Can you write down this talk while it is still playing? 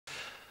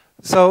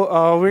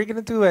So we're going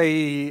to do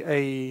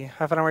a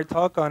half-an-hour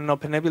talk on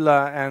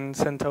Opennebula and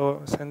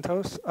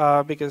Centos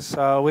because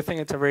we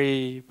think it's a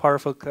very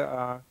powerful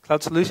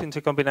cloud solution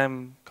to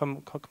combine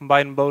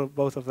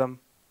both of them.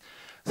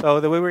 So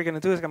the way we're going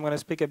to do is I'm going to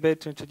speak a bit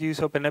to introduce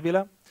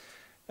Opennebula,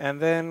 and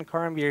then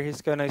Karambir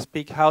is going to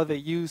speak how they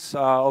use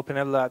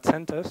Opennebula at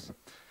Centos.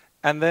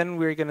 And then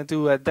we're going to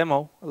do a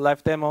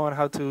live demo on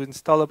how to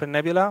install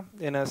Opennebula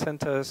in a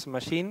Centos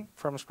machine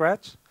from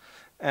scratch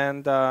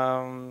and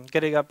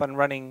getting up and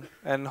running,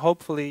 and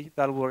hopefully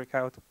that'll work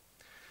out.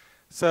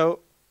 So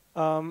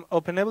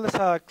Opennebula is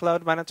a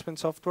cloud management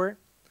software.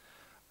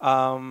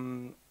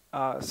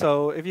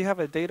 So if you have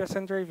a data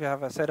center, if you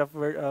have a set of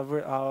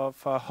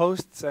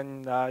hosts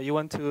and you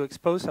want to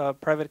expose a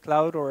private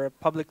cloud or a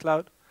public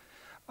cloud,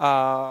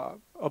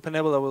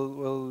 Opennebula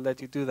will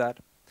let you do that.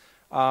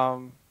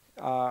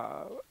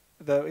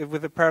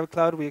 With the private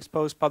cloud, we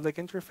expose public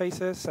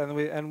interfaces,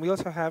 and we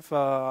also have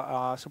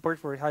support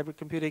for hybrid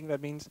computing.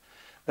 That means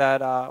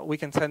that we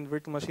can send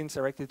virtual machines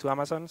directly to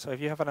Amazon. So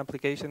if you have an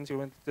application you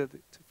want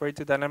for it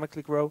to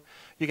dynamically grow,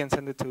 you can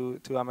send it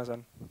to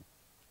Amazon.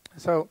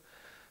 So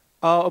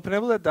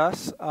Opennebula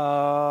does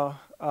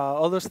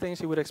all those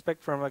things you would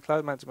expect from a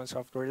cloud management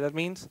software. That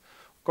means,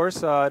 of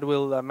course, it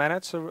will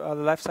manage the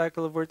life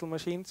cycle of virtual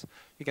machines.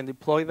 You can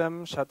deploy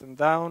them, shut them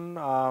down,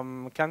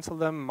 cancel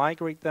them,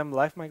 migrate them,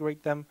 live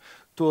migrate them,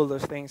 do all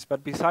those things.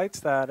 But besides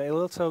that, it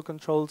also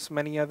controls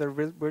many other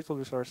virtual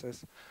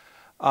resources.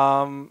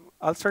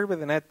 I'll start with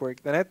the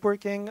network. The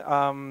networking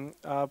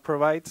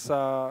provides,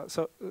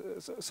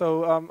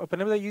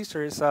 Opennebula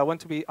users want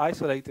to be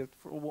isolated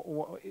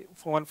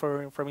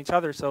from each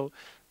other, so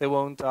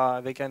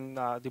they can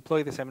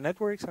deploy the same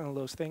networks and all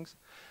those things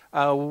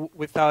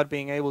without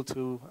being able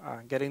to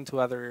get into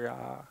other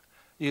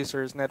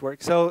users'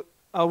 networks. So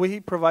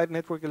we provide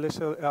network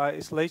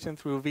isolation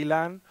through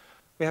VLAN.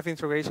 We have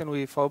integration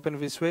with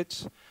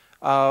OpenVSwitch.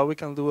 We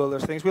can do all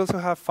those things. We also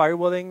have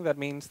firewalling. That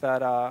means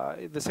that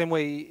the same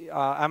way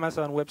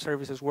Amazon Web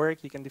Services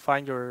work, you can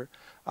define your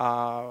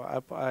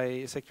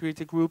a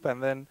security group,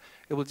 and then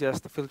it will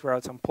just filter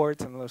out some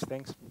ports and those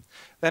things.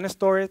 Then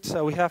storage.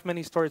 We have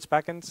many storage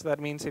backends. That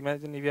means,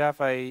 imagine if you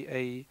have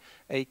a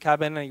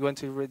cabin and you want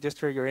to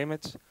register your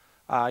image,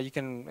 you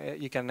can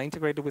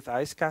integrate it with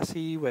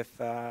iSCSI, with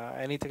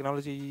any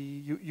technology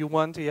you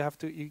want. You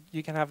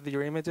can have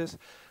your images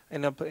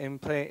in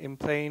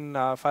plain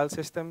file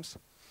systems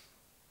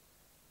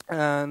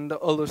and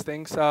all those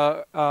things.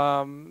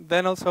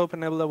 Then also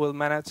Opennebula will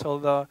manage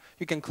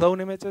you can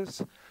clone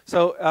images.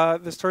 So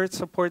the storage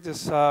support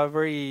is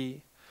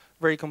very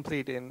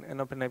complete in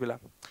Opennebula.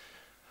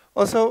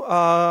 Also,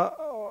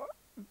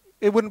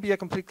 it wouldn't be a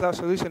complete cloud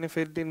solution if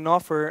it didn't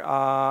offer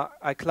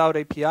a cloud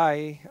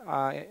API,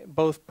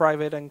 both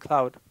private and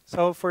cloud.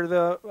 So for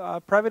the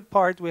private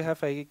part, we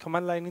have a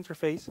command line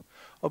interface.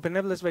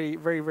 Opennebula is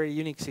very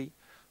unique.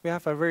 We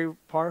have a very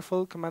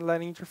powerful command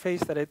line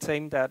interface that it's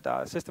aimed at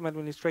system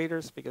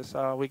administrators, because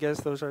we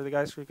guess those are the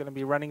guys who are going to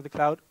be running the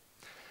cloud.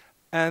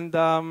 And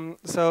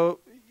so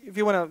if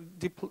you want to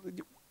deploy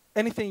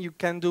anything you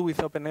can do with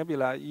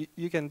Opennebula,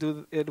 you can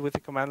do it with the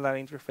command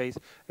line interface.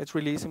 It's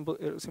really simple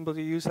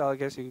to use. I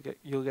guess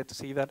you'll get to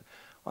see that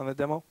on the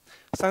demo.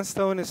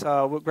 Sandstone is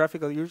a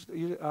graphical user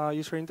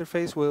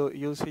interface.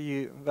 You'll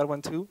see that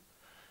one too.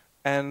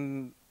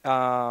 And we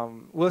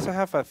also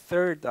have a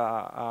third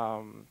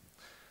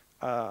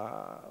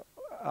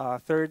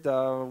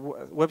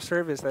web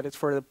service that is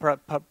for the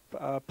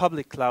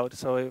public cloud.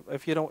 So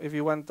if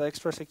you want the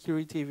extra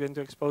security, if you want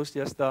to expose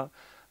just the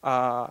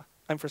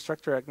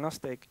infrastructure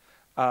agnostic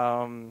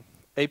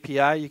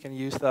API, you can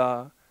use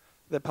the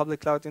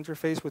public cloud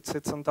interface, which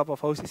sits on top of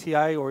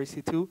OCCI or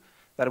EC2,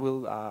 that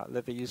will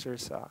let the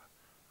users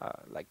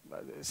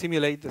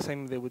simulate the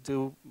same they would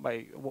do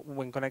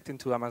when connecting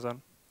to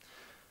Amazon.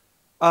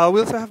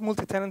 We also have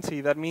multi-tenancy.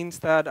 That means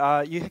that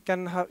you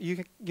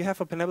have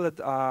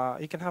Opennebula.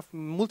 You can have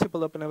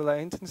multiple Opennebula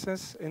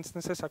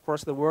instances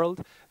across the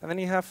world, and then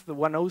you have the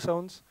 1.0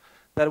 zones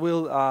that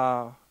will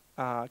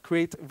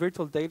create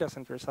virtual data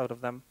centers out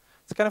of them.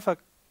 It's kind of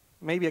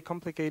maybe a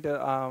complicated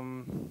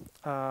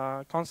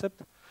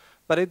concept,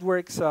 but it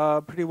works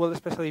pretty well,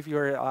 especially if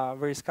you're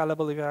very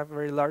scalable, if you have a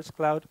very large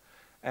cloud,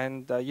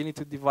 and you need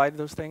to divide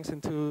those things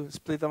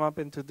split them up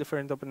into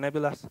different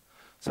Opennebulas.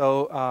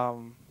 So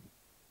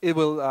it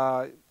will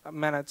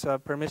manage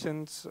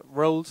permissions,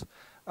 roles,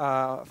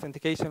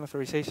 authentication,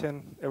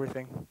 authorization,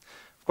 everything.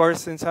 Of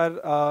course, inside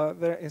of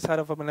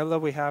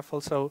Opennebula, we have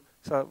also,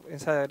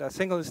 inside a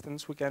single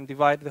instance, we can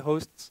divide the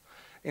hosts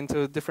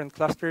into different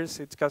clusters.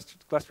 Each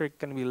cluster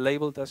can be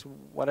labeled as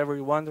whatever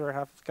you want,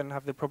 or can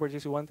have the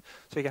properties you want.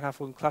 So you can have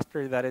one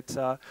cluster that it's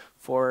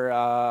for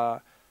I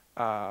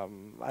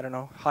don't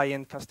know,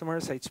 high-end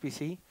customers,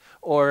 HPC,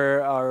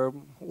 or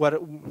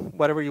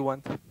whatever you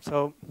want.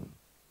 So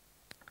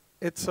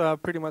it's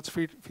pretty much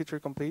feature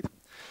complete.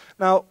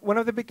 Now, one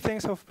of the big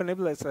things of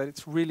Opennebula is that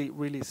it's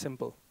really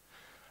simple.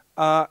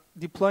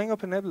 Deploying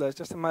Opennebula is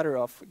just a matter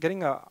of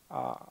getting a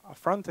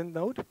front-end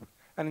node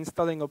and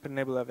installing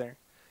Opennebula there.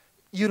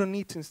 You don't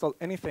need to install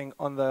anything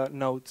on the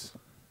nodes.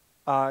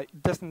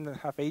 it doesn't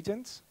have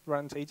agents,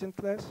 runs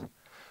agentless.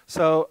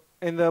 So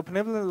in the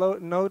Opennebula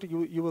node,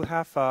 you will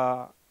have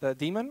the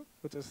daemon,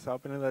 which is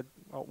Opennebula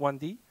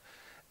 1D,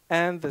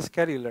 and the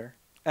scheduler.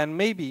 And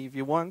maybe, if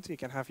you want, you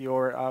can have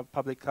your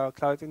public cloud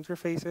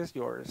interfaces,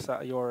 your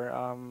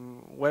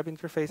web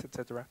interface,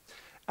 etc.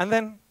 And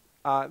then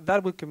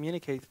that will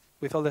communicate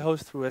with all the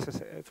hosts through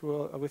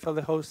with all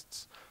the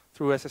hosts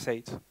through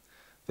SSH.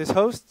 These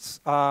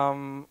hosts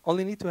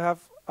only need to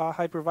have a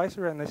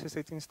hypervisor and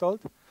SSH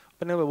installed.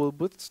 Opennebula will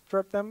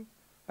bootstrap them,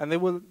 and they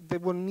will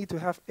need to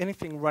have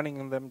anything running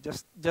in them,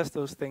 just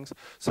those things.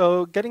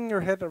 So getting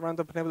your head around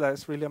Opennebula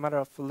is really a matter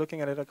of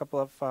looking at it a couple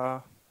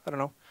of I don't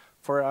know,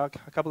 for a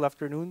couple of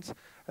afternoons,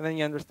 and then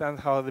you understand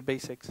how the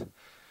basics.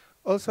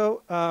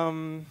 Also, I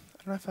don't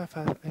know if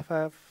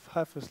I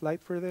have a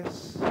slide for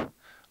this.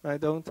 No, I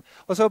don't.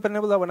 Also,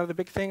 Opennebula, one of the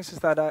big things is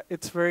that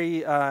it's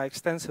very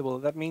extensible.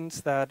 That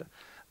means that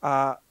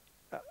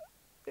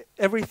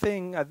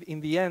everything in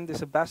the end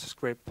is a bash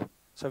script.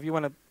 So if you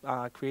want to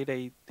create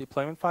a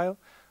deployment file,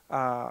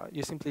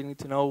 you simply need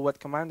to know what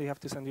command you have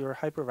to send your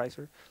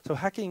hypervisor. So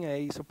hacking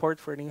a support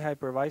for a new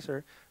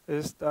hypervisor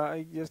is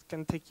just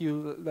can take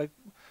you like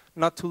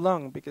not too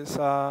long, because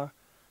the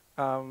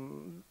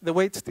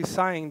way it's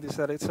designed is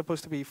that it's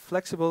supposed to be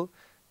flexible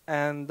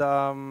and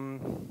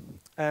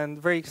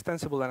very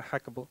extensible and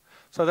hackable.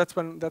 So that's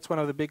one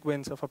of the big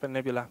wins of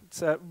Opennebula.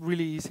 It's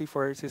really easy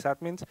for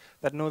sysadmins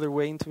that know their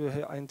way into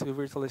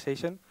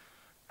virtualization.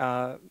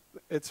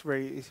 It's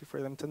very easy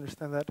for them to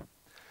understand that.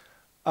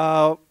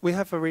 We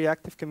have a very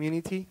active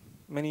community.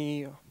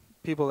 Many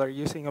people are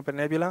using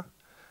Opennebula,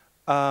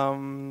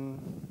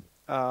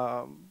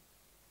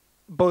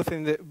 both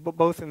in the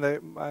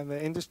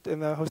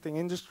hosting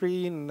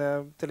industry, in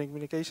the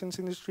telecommunications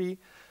industry.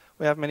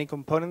 We have many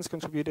components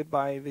contributed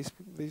by these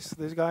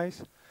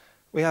guys.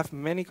 We have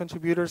many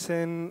contributors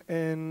many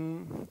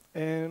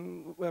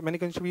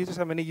contributors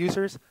and many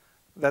users.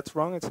 That's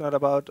wrong. It's not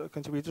about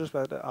contributors,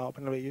 but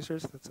Opennebula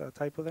users. That's a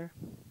typo there.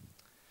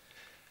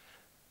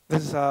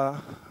 This is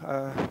a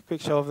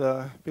quick show of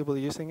the people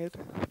using it.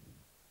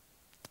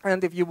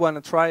 And if you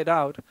want to try it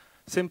out,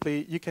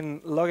 simply you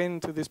can log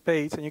into this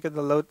page and you can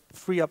download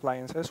 3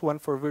 appliances: one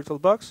for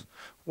VirtualBox,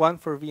 one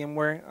for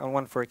VMware, and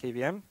one for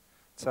KVM.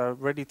 It's a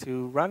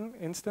ready-to-run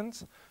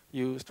instance.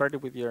 You start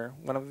it with your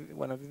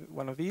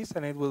one of these,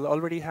 and it will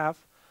already have.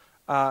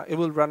 It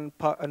will run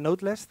a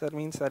nodeless. That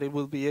means that it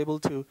will be able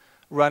to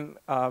run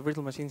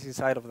virtual machines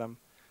inside of them.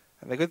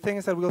 And the good thing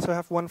is that we also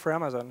have one for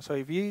Amazon. So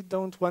if you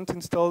don't want to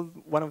install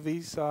one of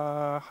these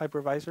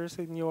hypervisors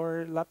in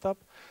your laptop,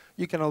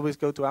 you can always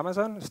go to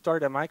Amazon,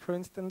 start a micro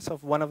instance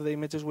of one of the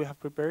images we have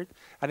prepared,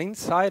 and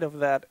inside of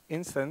that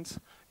instance,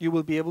 you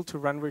will be able to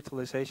run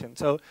virtualization.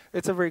 So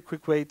it's a very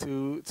quick way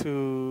to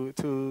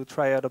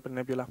try out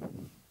Opennebula.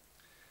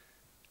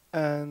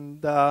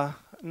 And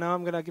now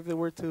I'm going to give the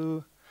word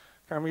to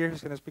Karamir,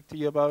 who's going to speak to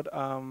you about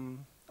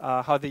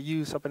how they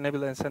use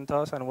Opennebula and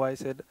Centos and why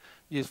is it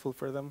useful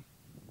for them.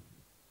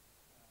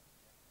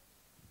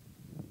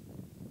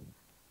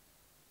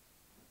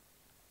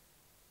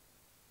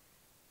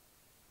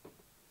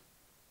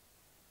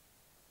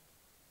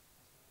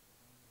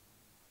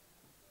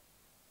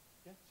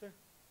 Yeah, sure.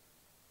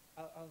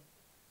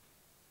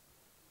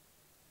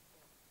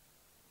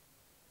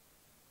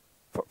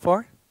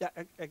 For? Yeah,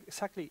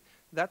 exactly.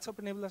 That's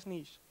Opennebula's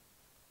niche.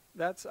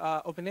 That's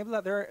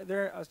Opennebula.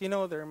 There, as you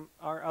know, there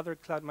are other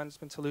cloud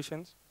management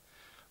solutions,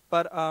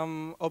 but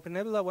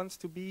Opennebula wants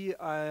to be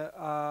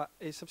a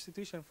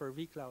substitution for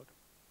vCloud.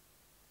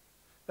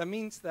 That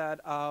means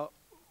that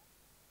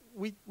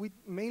we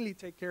mainly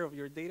take care of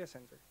your data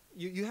center.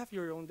 You have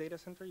your own data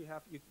center. You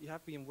have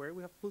VMware.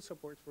 We have full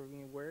support for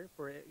VMware,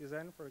 for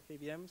Xen, for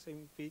KVM,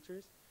 same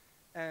features,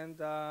 and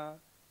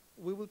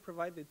we will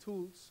provide the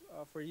tools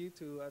for you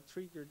to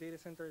treat your data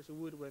center as you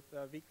would with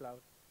vCloud.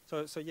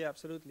 So yeah,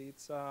 absolutely.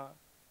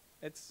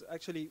 It's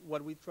actually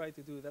what we try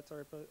to do. That's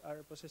our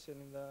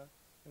position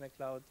in the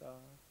cloud.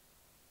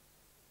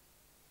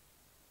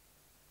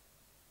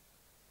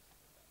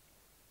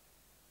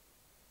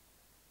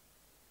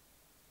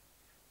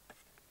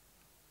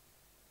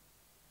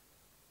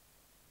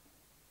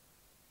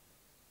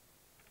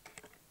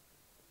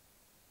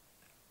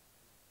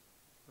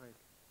 Right.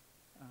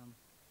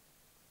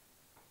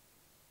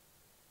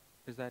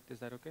 Is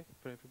that okay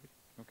for everybody?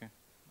 Okay.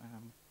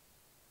 I'm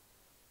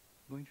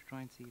going to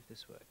try and see if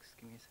this works.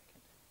 Give me a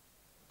second.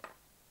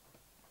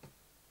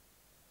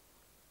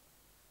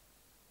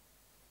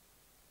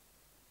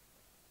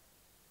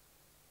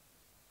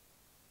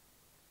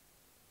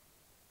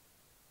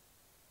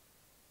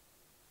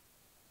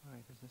 All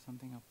right. Is there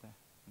something up there?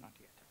 Not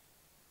yet.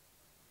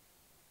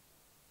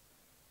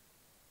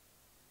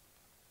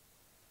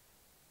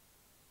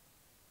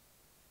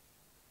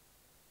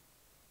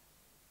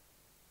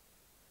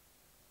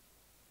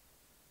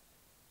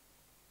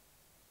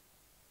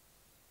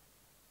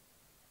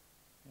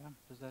 Yeah,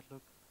 does that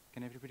look?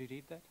 Can everybody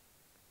read that?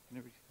 Can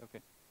everybody?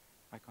 Okay,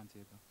 I can't see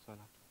it though, so I'll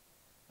have to.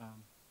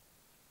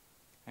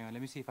 Hang on,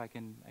 let me see if I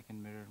can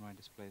mirror my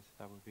displays.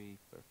 That would be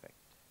perfect.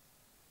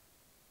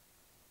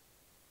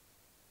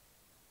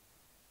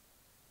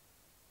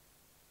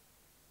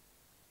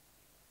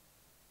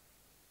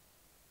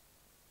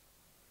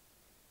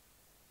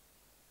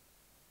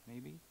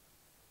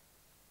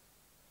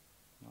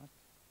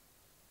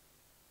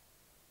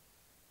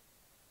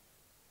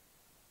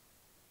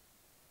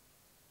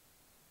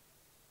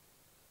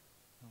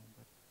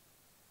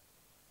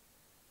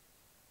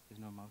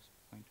 mouse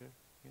pointer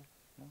here?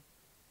 No?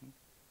 Hmm?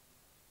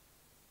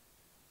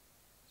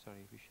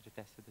 Sorry, we should have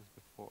tested this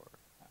before.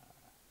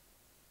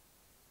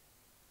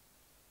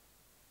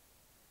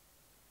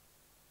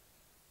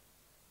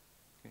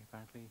 Okay,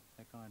 apparently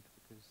I can't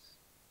because...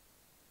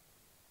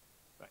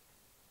 Right.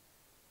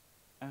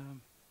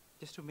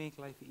 Just to make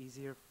life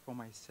easier for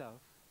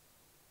myself,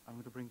 I'm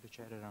going to bring the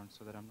chair around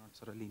so that I'm not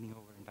sort of leaning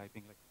over and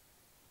typing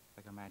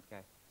like a mad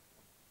guy.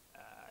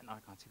 Now I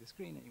can't see the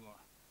screen anymore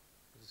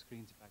because the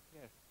screen's back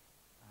here.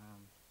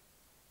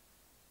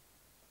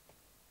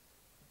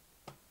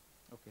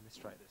 Okay, let's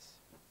try this.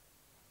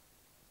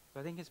 So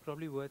I think it's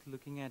probably worth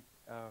looking at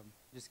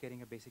just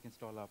getting a basic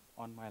install up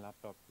on my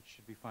laptop, which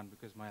should be fun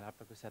because my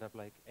laptop is set up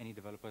like any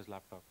developer's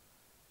laptop.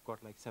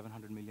 Got like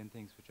 700 million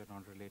things which are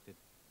not related,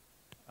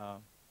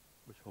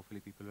 which hopefully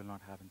people will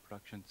not have in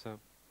production. So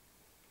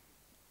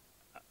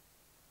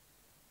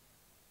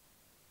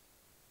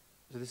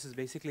this is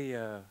basically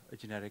a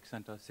generic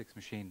Centos 6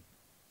 machine.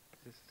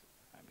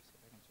 Let me see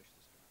if I can switch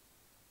this around.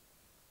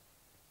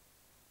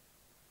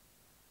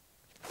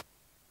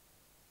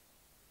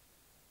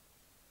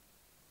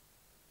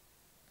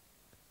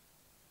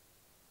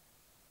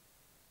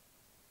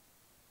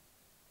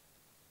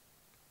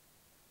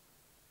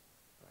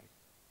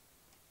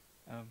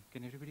 Right.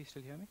 Can everybody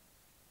still hear me?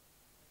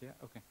 Yeah,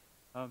 okay.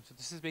 So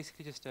this is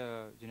basically just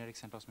a generic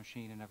Centos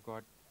machine, and I've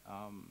got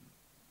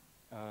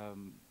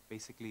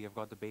basically I've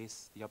got the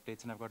base, the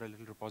updates, and I've got a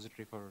little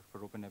repository for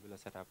Opennebula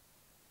set up.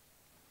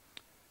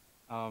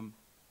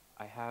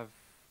 I have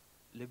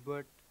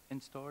libbert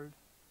installed,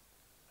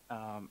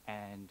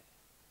 and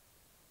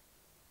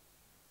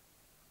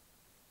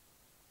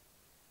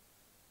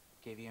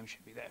KVM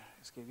should be there.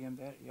 Is KVM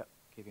there? Yep,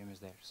 KVM is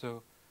there.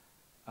 So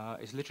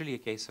it's literally a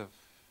case of,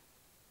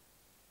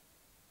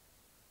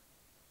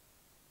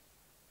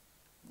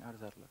 how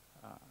does that look?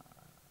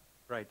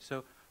 Right,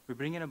 so we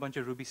bring in a bunch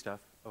of Ruby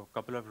stuff, a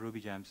couple of Ruby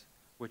gems,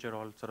 which are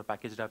all sort of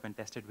packaged up and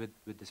tested with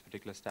this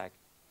particular stack.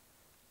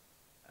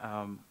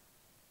 Yeah.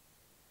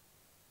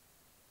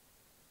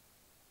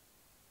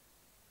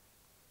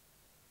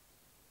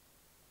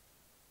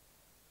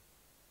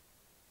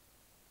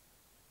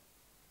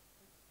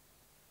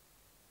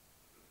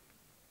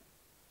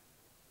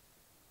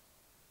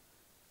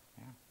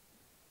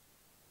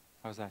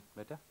 How's that?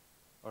 Better?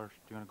 Or do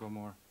you want to go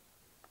more?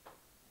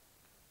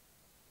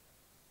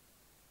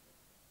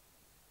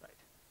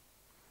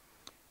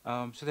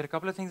 So there are a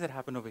couple of things that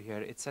happen over here.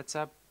 It sets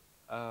up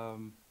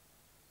an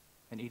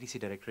etc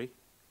directory,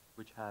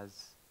 which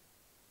has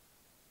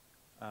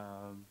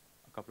a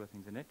couple of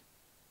things in it.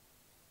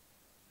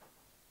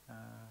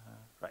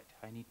 Right,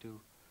 I need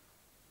to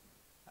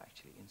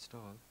actually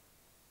install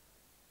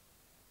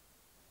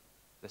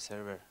the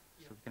server,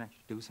 so we can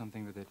actually do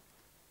something with it.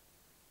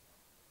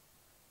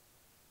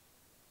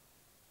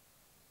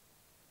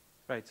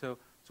 Right, so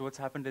what's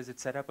happened is it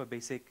set up a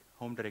basic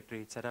home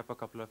directory. It set up a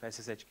couple of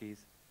SSH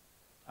keys.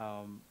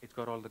 It's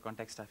got all the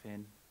context stuff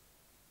in,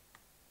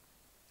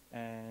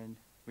 and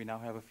we now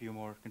have a few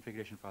more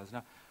configuration files.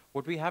 Now,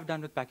 what we have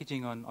done with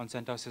packaging on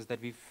CentOS is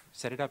that we've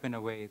set it up in a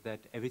way that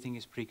everything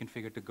is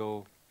pre-configured to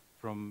go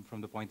from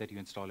the point that you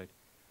install it.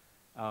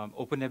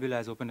 Opennebula,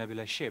 as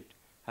Opennebula shipped,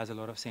 has a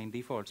lot of same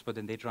defaults, but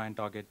then they try and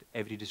target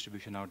every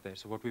distribution out there.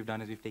 So what we've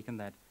done is we've taken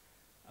that,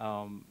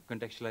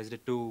 contextualized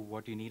it to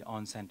what you need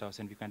on CentOS,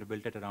 and we kind of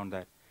built it around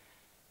that.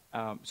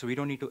 So we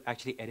don't need to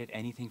actually edit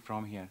anything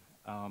from here.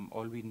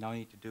 All we now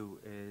need to do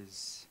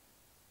is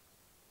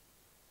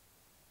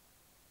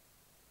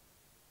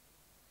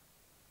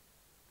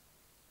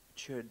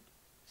should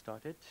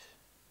start it.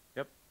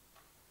 Yep.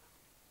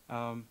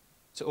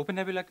 So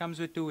Opennebula comes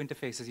with two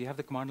interfaces. You have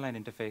the command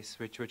line interface,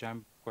 which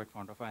I'm quite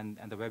fond of, and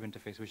the web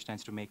interface, which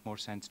tends to make more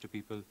sense to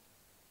people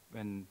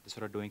when they're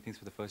sort of doing things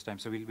for the first time.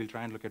 So we'll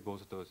try and look at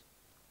both of those.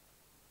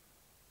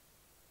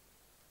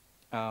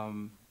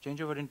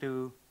 Change over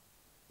into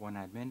one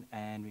admin,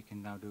 and we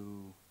can now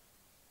do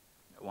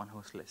one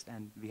host list.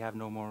 And we have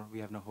no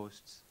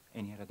hosts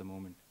in here at the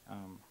moment.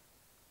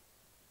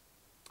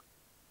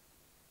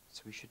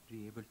 So we should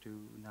be able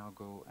to now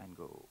go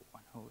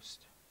one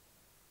host.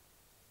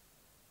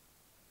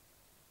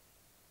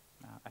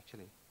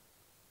 Actually,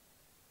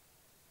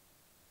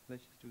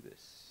 let's just do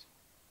this.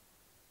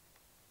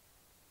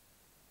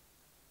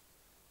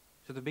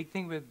 So the big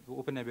thing with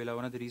Opennebula,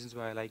 one of the reasons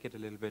why I like it a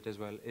little bit as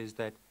well, is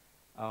that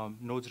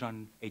nodes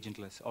run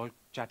agentless. All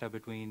chatter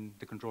between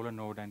the controller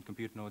node and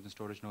compute nodes and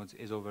storage nodes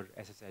is over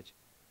SSH.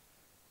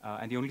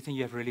 And the only thing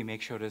you have to really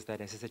make sure is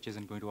that SSH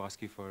isn't going to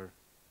ask you to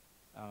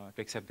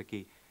accept the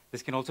key.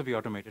 This can also be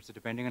automated. So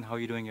depending on how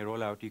you're doing your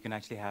rollout, you can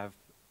actually have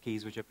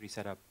keys which are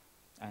pre-set up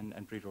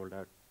and pre-rolled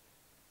out.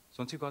 So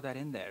once you've got that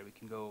in there, we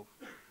can go.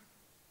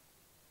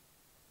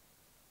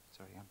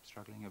 Sorry, I'm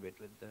struggling a bit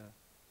with the.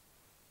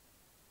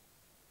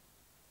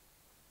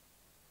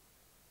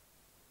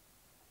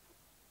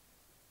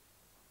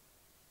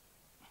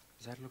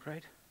 Does that look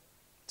right?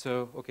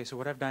 So okay, so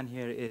what I've done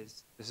here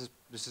is this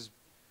is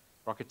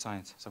rocket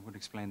science. So I'm going to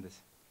explain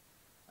this.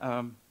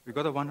 We've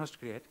got the one host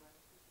create.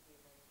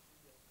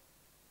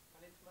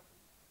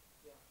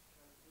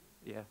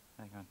 Yeah,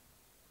 hang on.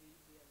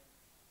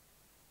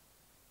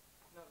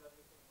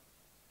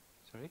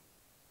 Sorry?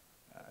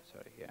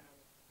 Sorry, yeah.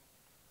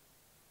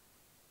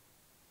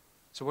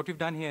 So what we've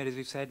done here is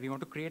we've said we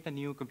want to create a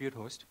new compute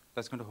host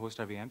that's going to host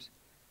our VMs.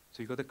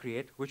 So you go to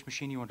create, which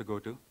machine you want to go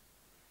to.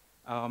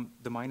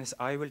 The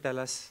 -i will tell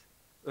us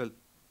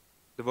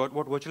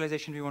what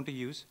virtualization we want to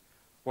use,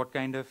 what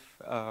kind of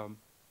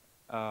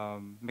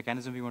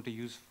mechanism we want to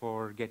use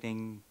for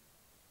getting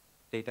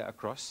data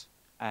across,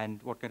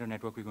 and what kind of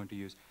network we're going to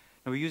use.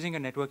 Now, we're using a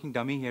networking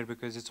dummy here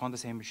because it's on the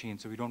same machine,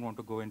 so we don't want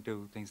to go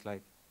into things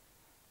like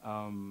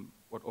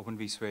what Open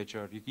vSwitch,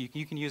 or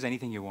you can use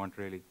anything you want,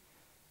 really.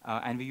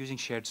 And we're using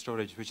shared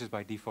storage, which is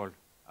by default.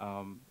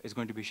 Is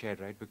going to be shared,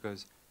 right?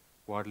 Because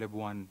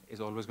wardlib1 is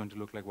always going to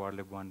look like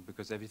wardlib1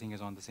 because everything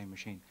is on the same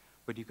machine.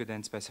 But you could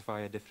then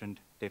specify a different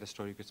data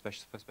store. You could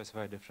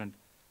specify a different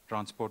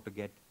transport to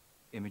get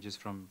images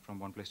from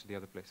one place to the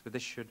other place. But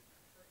this should...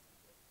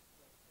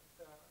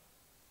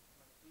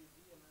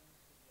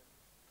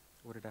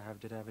 What did I have?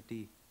 Did I have a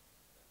T?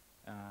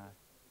 Hang on.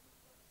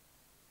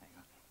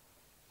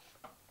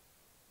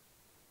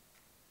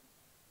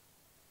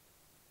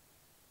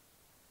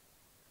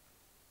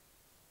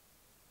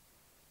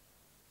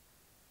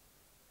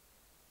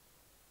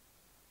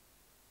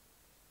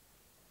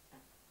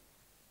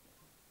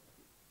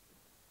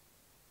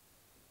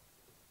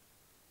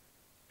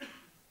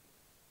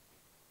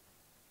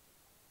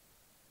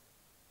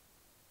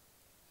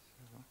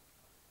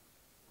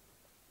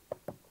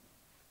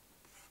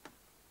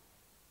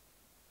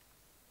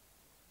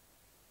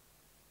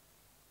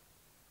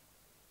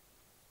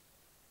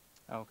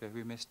 Okay,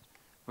 we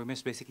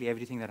missed basically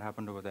everything that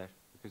happened over there.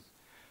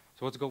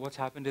 So what's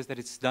happened is that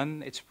it's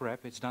done its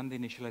prep, it's done the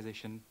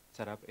initialization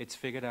setup, it's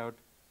figured out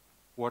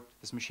what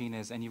this machine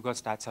is, and you've got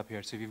stats up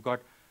here. So we've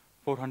got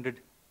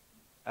 400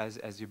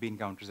 as your bean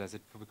counters,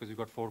 because we've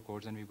got 4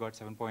 cores, and we've got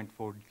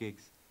 7.4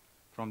 gigs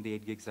from the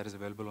 8 gigs that is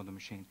available on the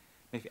machine.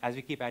 As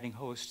we keep adding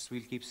hosts,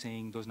 we'll keep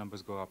seeing those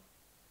numbers go up.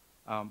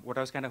 What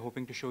I was kind of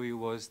hoping to show you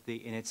was the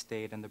init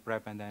state and the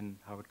prep, and then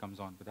how it comes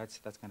on. But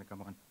that's kind of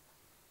come on.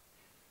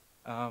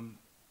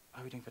 How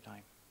are we doing for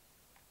time?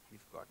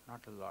 We've got not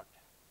a lot,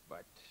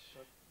 but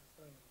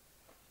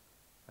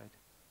right,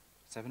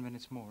 7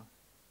 minutes more,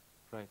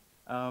 right?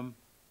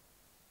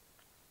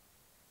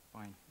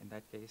 Fine. In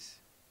that case,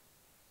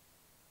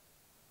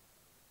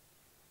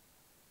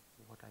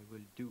 what I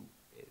will do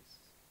is,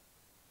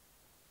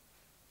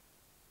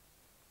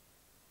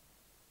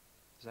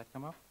 does that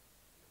come up?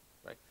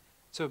 Right.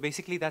 So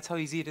basically, that's how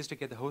easy it is to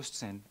get the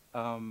hosts in.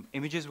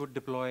 Images would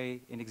deploy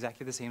in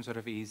exactly the same sort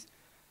of ease,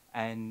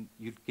 and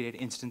you'd create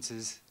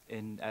instances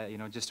in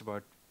just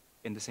about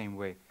in the same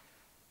way.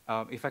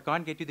 If I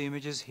can't get you the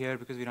images here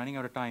because we're running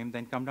out of time,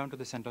 then come down to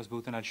the Centos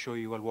booth and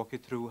I'll walk you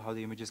through how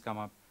the images come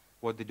up,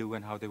 what they do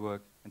and how they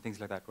work, and things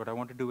like that. What I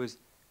want to do is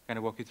kind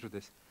of walk you through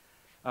this.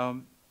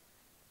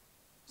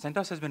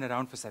 Centos has been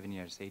around for 7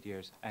 years, 8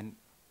 years, and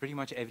pretty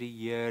much every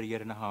year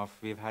and a half,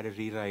 we've had a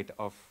rewrite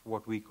of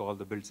what we call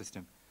the build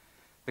system.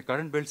 The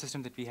current build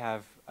system that we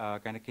have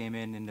kind of came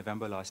in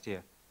November last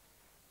year,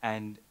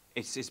 and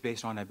it's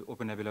based on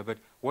Opennebula. But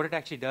what it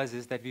actually does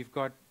is that we've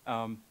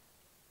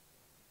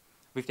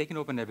taken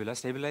Opennebula,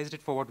 stabilized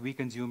it for what we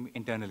consume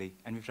internally,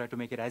 and we've tried to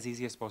make it as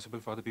easy as possible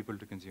for other people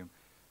to consume.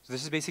 So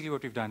this is basically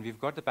what we've done. We've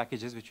got the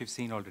packages, which we've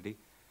seen already.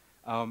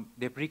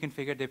 They're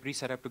pre-configured, they're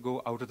pre-set up to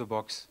go out of the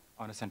box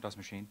on a CentOS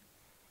machine.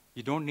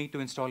 You don't need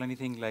to install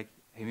anything, like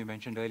Amy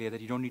mentioned earlier,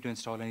 that you don't need to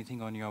install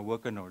anything on your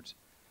worker nodes.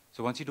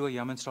 So once you do a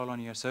yum install on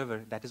your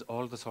server, that is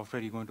all the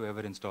software you're going to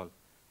ever install.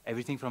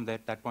 Everything from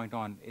that point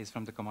on is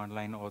from the command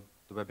line or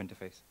the web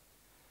interface.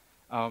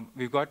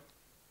 We've got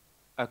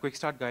a quick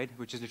start guide,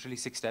 which is literally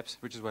 6 steps,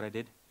 which is what I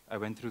did. I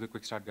went through the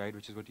quick start guide,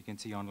 which is what you can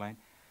see online.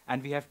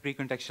 And we have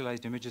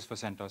pre-contextualized images for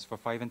CentOS for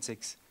 5 and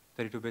 6,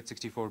 32-bit,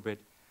 64-bit.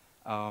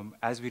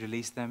 As we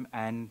release them,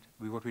 and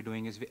what we're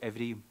doing is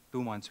every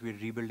 2 months, we're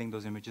rebuilding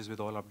those images with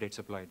all updates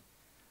applied.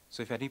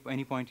 So if at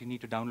any point you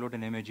need to download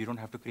an image, you don't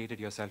have to create it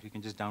yourself. You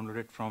can just download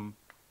it from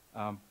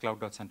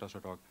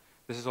cloud.centos.org.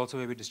 This is also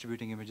where we're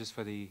distributing images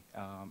for the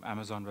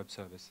Amazon Web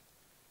Service.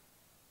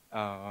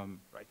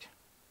 Right.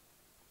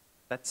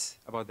 That's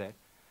about that.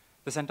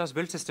 The CentOS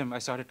build system I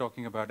started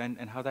talking about,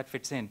 and how that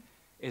fits in,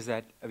 is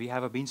that we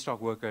have a Beanstalk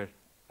worker.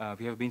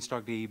 We have a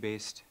Beanstalk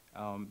DE-based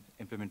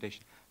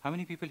implementation. How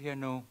many people here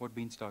know what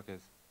Beanstalk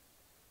is?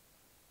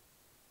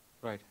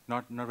 Right,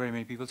 not very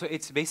many people. So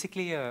it's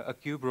basically a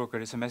queue broker.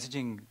 It's a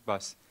messaging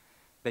bus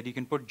that you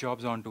can put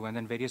jobs onto, and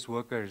then various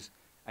workers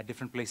at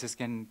different places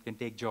can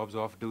take jobs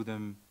off, do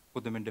them,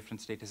 put them in different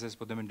statuses,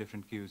 put them in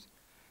different queues.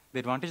 The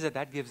advantage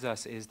that gives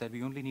us is that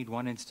we only need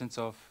one instance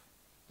of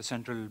the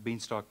central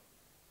Beanstalk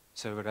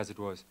server as it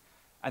was.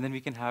 And then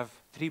we can have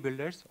 3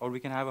 builders, or we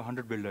can have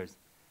 100 builders.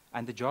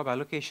 And the job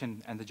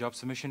allocation and the job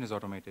submission is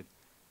automated.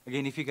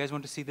 Again, if you guys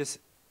want to see this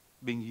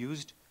being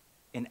used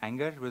in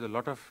anger with a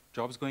lot of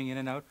jobs going in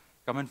and out,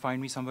 come and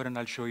find me somewhere and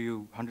I'll show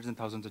you hundreds and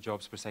thousands of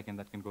jobs per second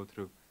that can go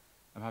through.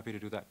 I'm happy to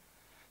do that.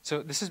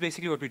 So this is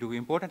basically what we do. We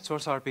import at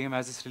source RPM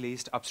as it's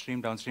released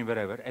upstream, downstream,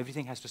 wherever.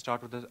 Everything has to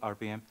start with the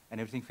RPM, and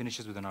everything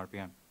finishes with an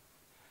RPM.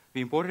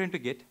 We import it into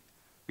Git.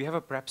 We have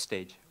a prep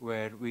stage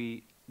where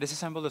we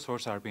disassemble the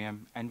source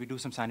RPM, and we do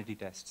some sanity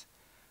tests.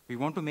 We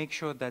want to make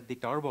sure that the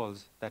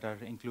tarballs that are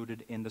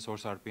included in the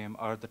source RPM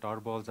are the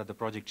tarballs that the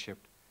project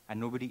shipped, and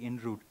nobody en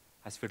route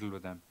has fiddled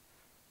with them.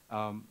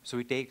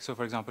 So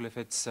for example, if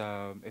it's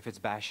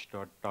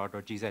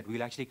bash.tar.gz,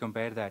 we'll actually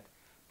compare that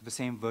to the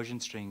same version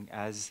string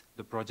as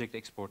the project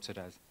exports it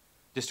as,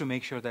 just to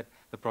make sure that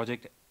the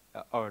project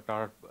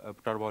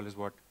tarball is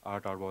what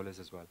our tarball is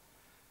as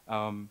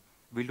well.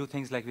 We'll do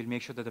things like we'll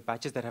make sure that the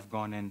patches that have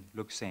gone in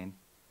look sane,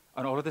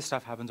 and all of this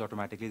stuff happens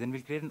automatically. Then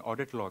we'll create an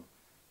audit log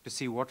to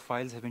see what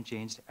files have been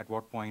changed, at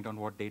what point, on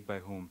what date, by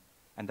whom,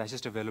 and that's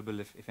just available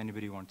if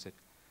anybody wants it.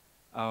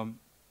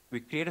 We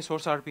create a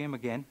source RPM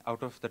again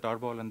out of the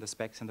tarball and the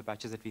specs and the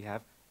patches that we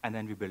have, and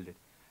then we build it.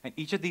 And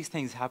each of these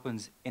things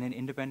happens in an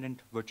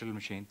independent virtual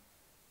machine,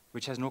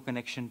 which has no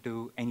connection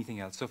to anything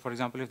else. So for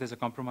example, if there's a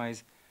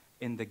compromise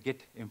in the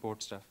Git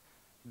import stuff,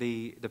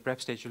 the prep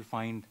stage will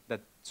find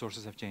that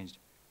sources have changed.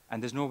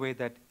 And there's no way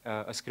that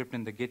a script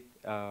in the Git,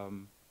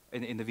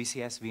 in the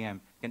VCS VM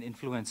can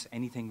influence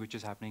anything which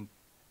is happening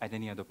at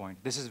any other point.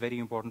 This is very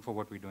important for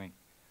what we're doing.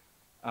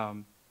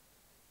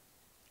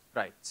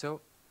 Right,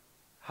 so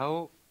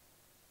how,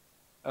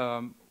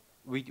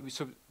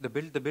 so the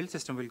build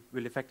system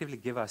will effectively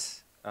give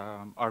us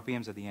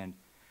RPMs at the end.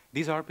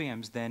 These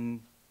RPMs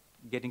then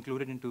get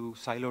included into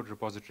siloed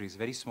repositories,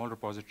 very small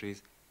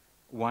repositories,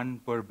 one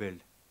per build.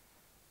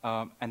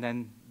 And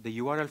then the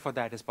URL for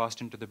that is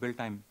passed into the build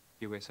time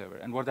QA server.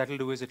 And what that'll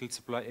do is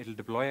it'll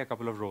deploy a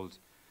couple of roles.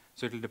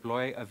 So it'll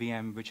deploy a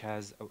VM which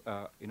has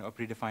a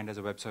predefined as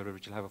a web server,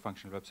 which will have a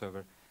functional web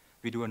server.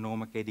 We do a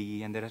GNOME, a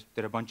KDE, and there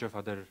are a bunch of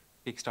other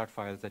kickstart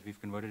files that we've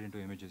converted into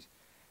images.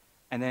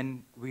 And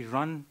then we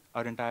run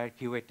our entire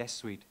QA test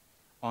suite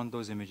on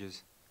those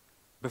images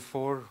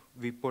before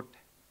we put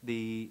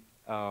the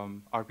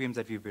RPMs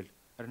that we built.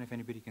 I don't know if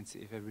everybody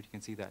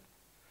can see that.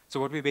 So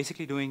what we're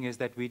basically doing is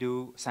that we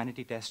do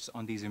sanity tests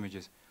on these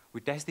images.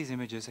 We test these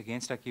images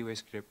against our QA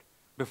script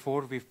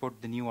before we've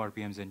put the new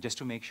RPMs in, just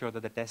to make sure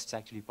that the tests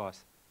actually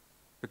pass.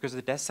 Because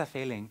the tests are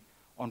failing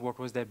on what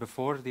was there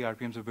before the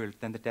RPMs were built,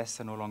 then the tests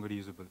are no longer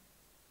usable.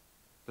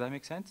 Does that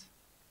make sense?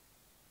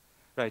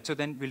 Right, so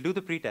then we'll do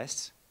the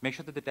pre-tests, make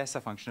sure that the tests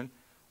are functional.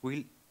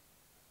 We'll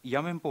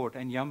yum import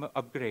and yum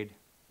upgrade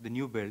the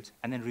new builds,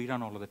 and then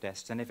rerun all of the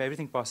tests. And if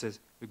everything passes,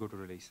 we go to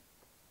release.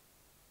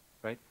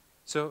 Right?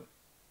 So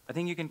I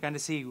think you can kind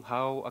of see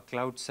how a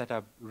cloud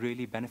setup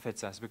really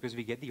benefits us, because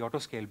we get the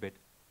auto-scale bit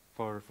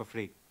for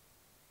free.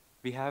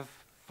 We have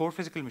 4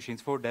 physical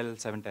machines, 4 Dell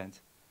 710s,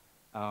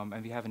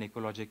 and we have an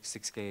Ecologic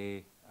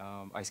 6K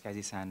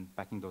iSCSI SAN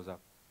backing those up.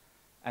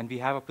 And we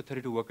have up to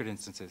 32 worker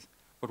instances.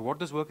 But what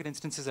those worker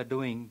instances are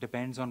doing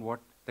depends on what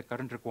the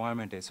current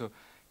requirement is. So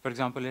for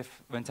example,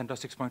 when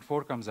CentOS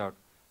 6.4 comes out,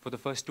 for the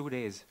first 2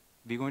 days,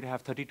 we're going to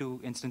have 32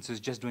 instances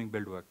just doing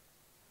build work.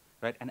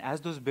 Right? And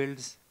as those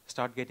builds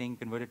start getting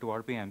converted to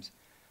RPMs,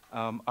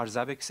 our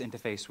Zabbix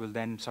interface will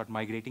then start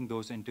migrating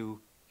those into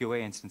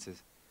QA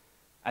instances.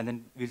 And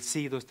then we'll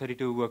see those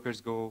 32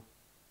 workers go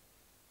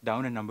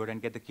down in number and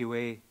get the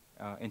QA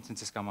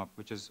instances come up,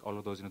 which is all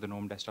of those, the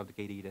GNOME desktop, the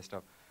KDE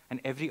desktop.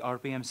 And every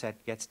RPM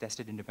set gets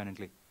tested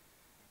independently.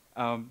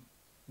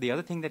 The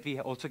other thing that we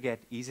also get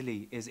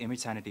easily is image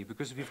sanity.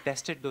 Because we've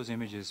tested those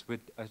images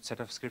with a set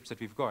of scripts that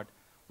we've got,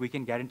 we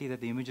can guarantee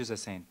that the images are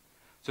sane.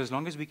 So as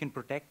long as we can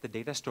protect the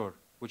data store,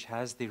 which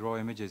has the raw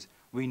images,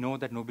 we know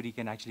that nobody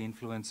can actually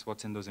influence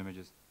what's in those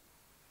images.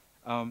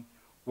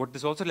 What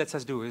this also lets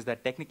us do is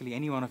that technically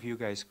any one of you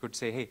guys could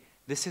say, hey,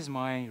 this is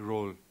my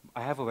role.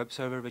 I have a web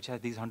server which has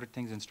these 100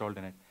 things installed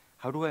in it.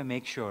 How do I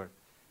make sure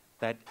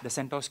that the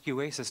CentOS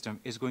QA system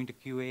is going to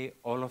QA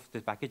all of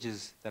the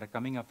packages that are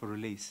coming up for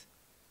release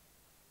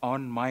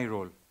on my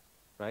role,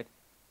 right?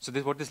 So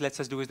what this lets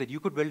us do is that you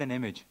could build an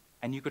image,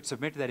 and you could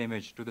submit that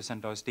image to the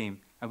CentOS team,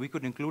 and we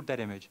could include that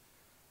image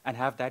and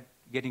have that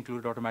get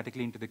included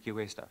automatically into the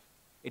QA stuff.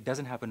 It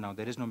doesn't happen now.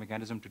 There is no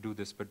mechanism to do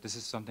this, but this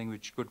is something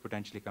which could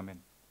potentially come in.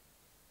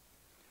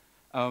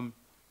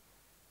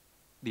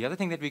 The other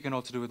thing that we can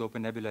also do with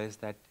Opennebula is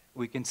that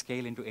we can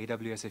scale into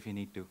AWS if we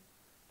need to.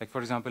 Like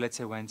for example, let's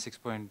say when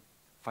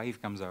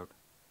 6.5 comes out,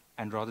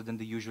 and rather than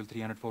the usual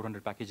 300,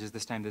 400 packages,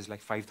 this time there's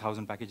like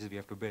 5,000 packages we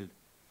have to build.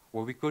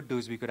 What we could do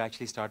is we could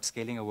actually start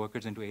scaling our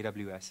workers into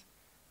AWS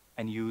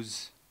and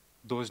use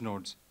those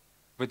nodes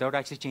without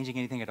actually changing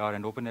anything at our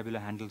end.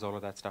 Opennebula handles all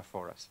of that stuff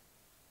for us.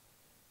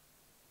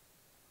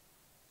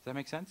 Does that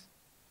make sense?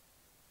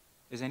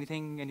 Is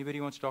anything anybody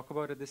wants to talk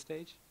about at this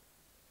stage?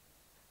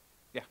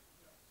 Yeah.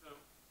 So,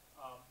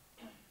 how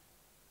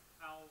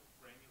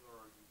granular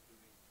are you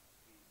doing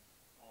these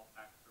small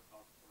package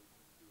repositories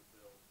into a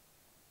build?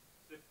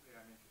 Specifically,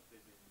 I'm interested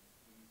in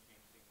when you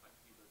change things like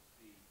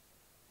Buildsys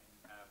and you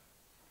have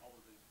all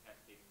of these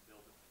cascading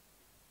build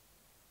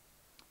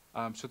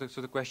events.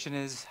 So the question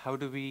is, how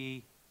do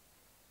we,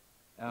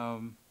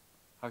 how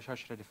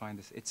should I define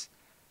this?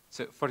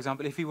 So for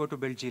example, if we were to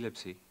build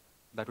glibc,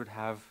 that would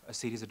have a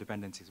series of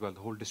dependencies. Well,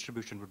 the whole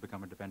distribution would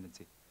become a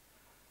dependency.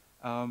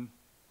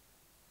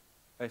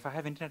 If I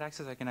have internet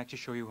access, I can actually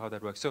show you how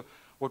that works. So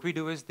what we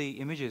do is the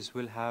images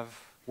will have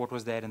what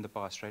was there in the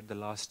past, right? The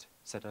last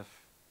set of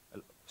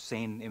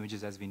sane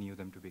images as we knew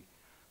them to be.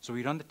 So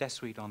we run the test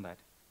suite on that.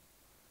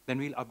 Then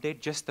we'll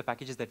update just the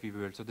packages that we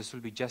built. So this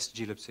will be just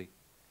glibc.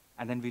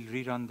 And then we'll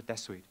rerun the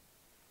test suite.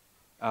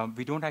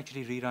 We don't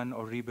actually rerun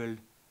or rebuild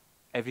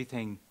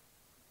everything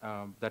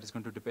that is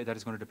going to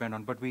depend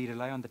on, but we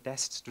rely on the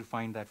tests to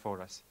find that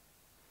for us.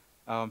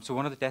 So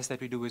one of the tests that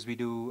we do is we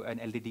do an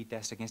LDD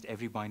test against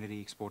every binary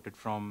exported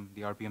from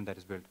the RPM that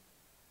is built.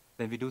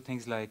 Then we do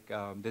things like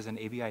there's an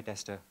ABI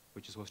tester,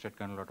 which is hosted at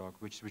kernel.org,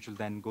 which will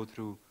then go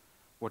through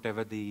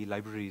whatever the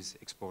libraries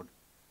export.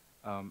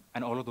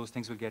 And all of those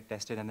things will get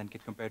tested and then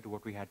get compared to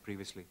what we had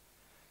previously.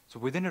 So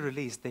within a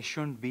release, there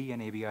shouldn't be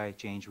an ABI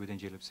change within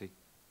glibc.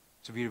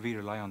 So we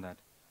rely on that.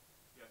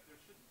 Yeah, there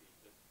shouldn't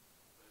be.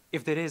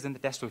 If there is, then the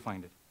test will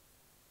find it.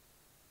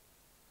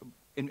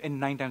 In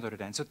 9 times out of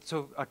 10.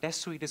 So our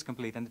test suite is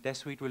complete, and the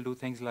test suite will do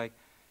things like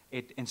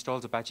it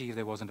installs Apache if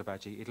there wasn't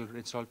Apache. It'll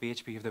install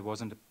PHP if there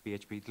wasn't a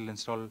PHP. It'll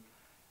install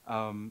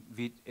and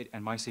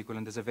MySQL,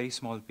 and there's a very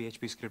small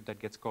PHP script that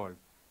gets called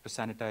to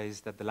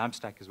sanitize that the LAMP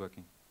stack is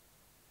working.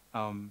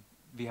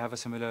 We have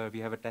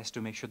a test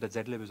to make sure that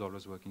zlib is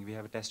always working. We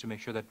have a test to make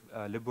sure that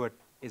libvirt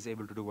is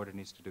able to do what it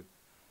needs to do.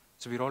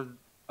 So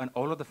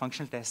all of the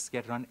functional tests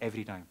get run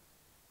every time.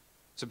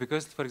 So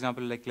because, for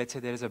example, like let's say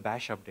there is a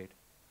bash update,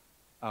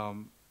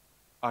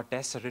 our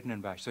tests are written in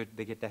bash, so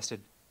they get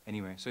tested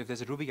anyway. So if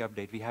there's a Ruby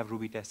update, we have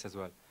Ruby tests as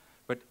well.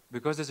 But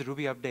because there's a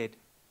Ruby update,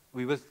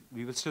 we will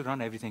still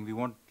run everything. We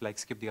won't like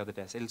skip the other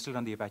tests. It'll still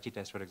run the Apache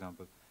test, for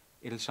example.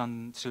 It'll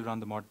still run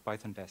the mod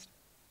Python test.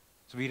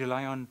 So we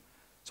rely on,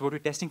 so what we're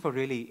testing for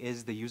really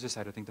is the user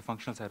side of things, the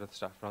functional side of the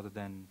stuff, rather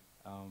than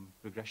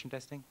regression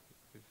testing,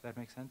 if that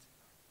makes sense.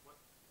 What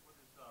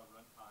is the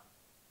runtime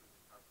for the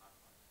entire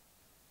pipeline?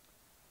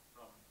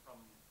 From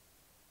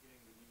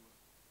getting the new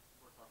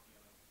source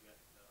RPM and get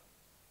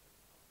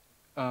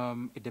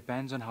It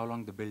depends on how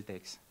long the build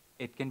takes.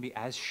 It can be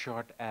as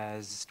short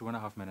as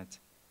 2.5 minutes.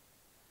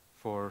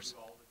 do all the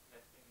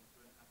testing in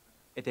 2.5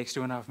 minutes? It takes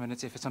 2.5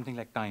 minutes if it's something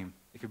like time.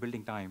 If you're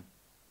building time,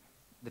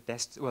 the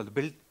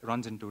build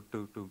runs in 2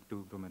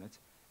 minutes,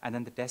 and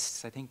then the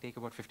tests I think take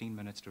about 15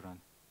 minutes to run,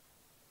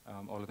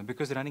 all of them,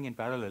 because they're running in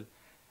parallel.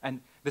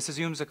 And this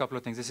assumes a couple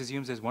of things. This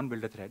assumes there's one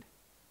builder thread,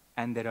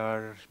 and there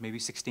are maybe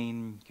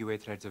 16 QA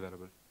threads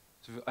available.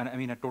 So, and I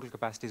mean, our total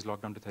capacity is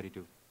locked down to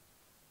 32.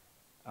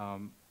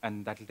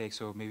 And that'll take,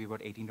 so maybe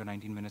about 18 to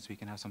 19 minutes we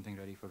can have something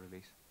ready for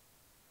release.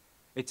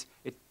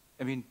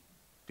 I mean,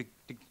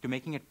 to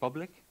making it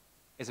public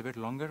is a bit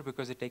longer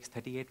because it takes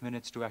 38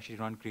 minutes to actually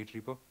run create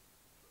repo.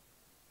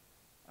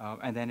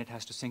 And then it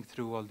has to sync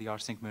through all the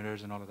rsync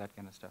mirrors and all of that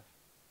kind of stuff.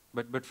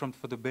 But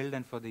for the build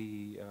and for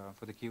the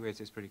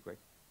QAs, it's pretty quick.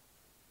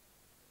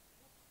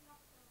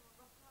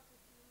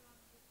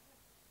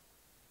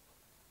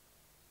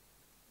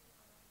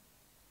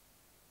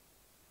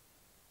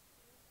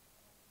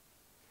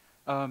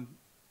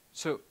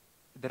 So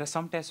there are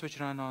some tests which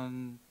run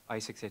on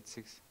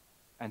i686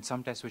 and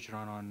some tests which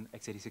run on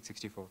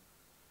x86-64.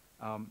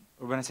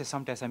 When I say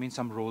some tests, I mean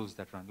some roles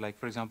that run. Like,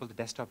 for example, the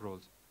desktop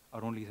roles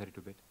are only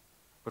 32-bit.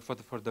 But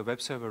for the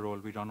web server role,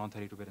 we run on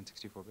 32-bit and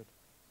 64-bit.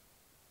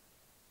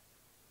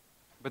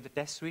 But the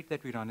test suite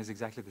that we run is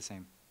exactly the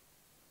same.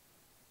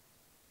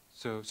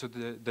 So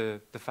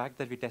the fact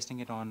that we're testing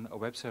it on a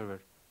web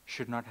server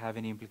should not have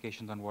any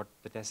implications on what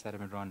the tests that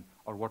have been run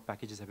or what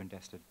packages have been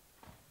tested.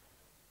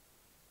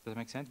 Does that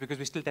make sense? Because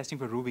we're still testing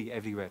for Ruby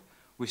everywhere.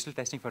 We're still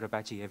testing for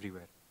Apache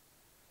everywhere.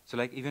 So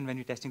like even when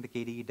you're testing the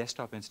KDE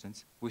desktop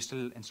instance, we're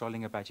still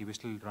installing Apache. We're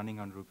still running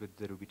on with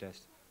the Ruby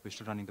test. We're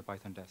still running the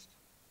Python test.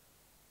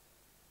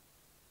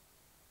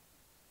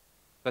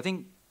 So I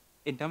think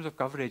in terms of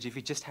coverage, if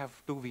you just have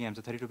 2 VMs,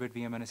 a 32-bit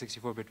VM and a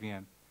 64-bit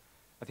VM,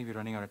 I think we're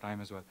running out of time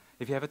as well.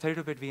 If you have a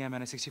 32-bit VM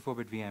and a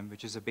 64-bit VM,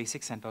 which is a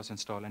basic CentOS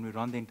install, and we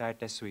run the entire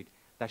test suite,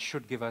 that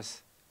should give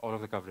us all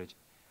of the coverage.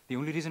 The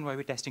only reason why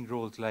we're testing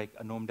roles like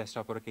a GNOME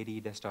desktop or a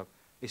KDE desktop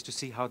is to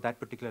see how that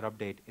particular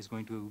update is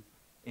going to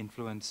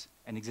influence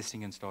an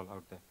existing install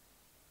out there.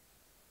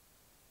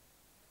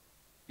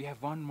 We have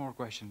one more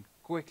question.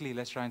 Quickly,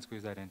 let's try and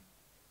squeeze that in.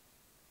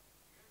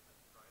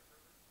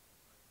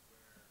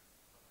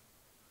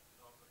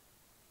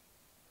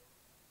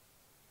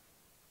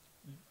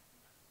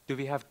 Do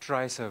we have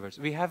try servers?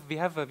 We have the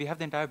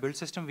entire build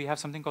system. We have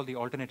something called the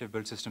alternative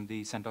build system,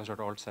 the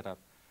CentOS.alt setup,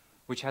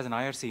 which has an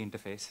IRC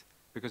interface,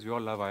 because we all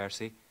love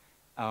IRC.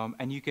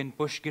 And you can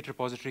push Git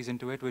repositories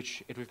into it,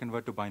 which it will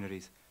convert to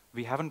binaries.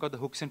 We haven't got the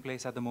hooks in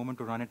place at the moment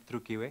to run it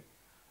through QA.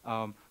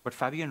 But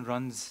Fabian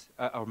runs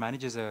or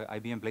manages a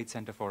IBM Blade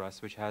Center for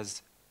us, which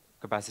has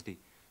capacity.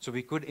 So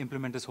we could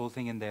implement this whole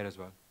thing in there as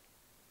well.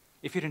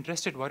 If you're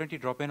interested, why don't you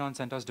drop in on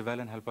CentOS Devel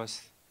and help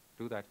us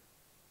do that?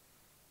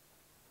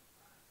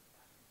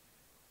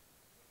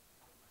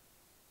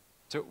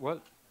 So,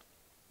 well,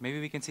 maybe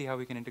we can see how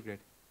we can integrate.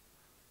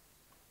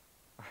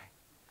 All right.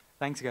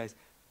 Thanks, guys.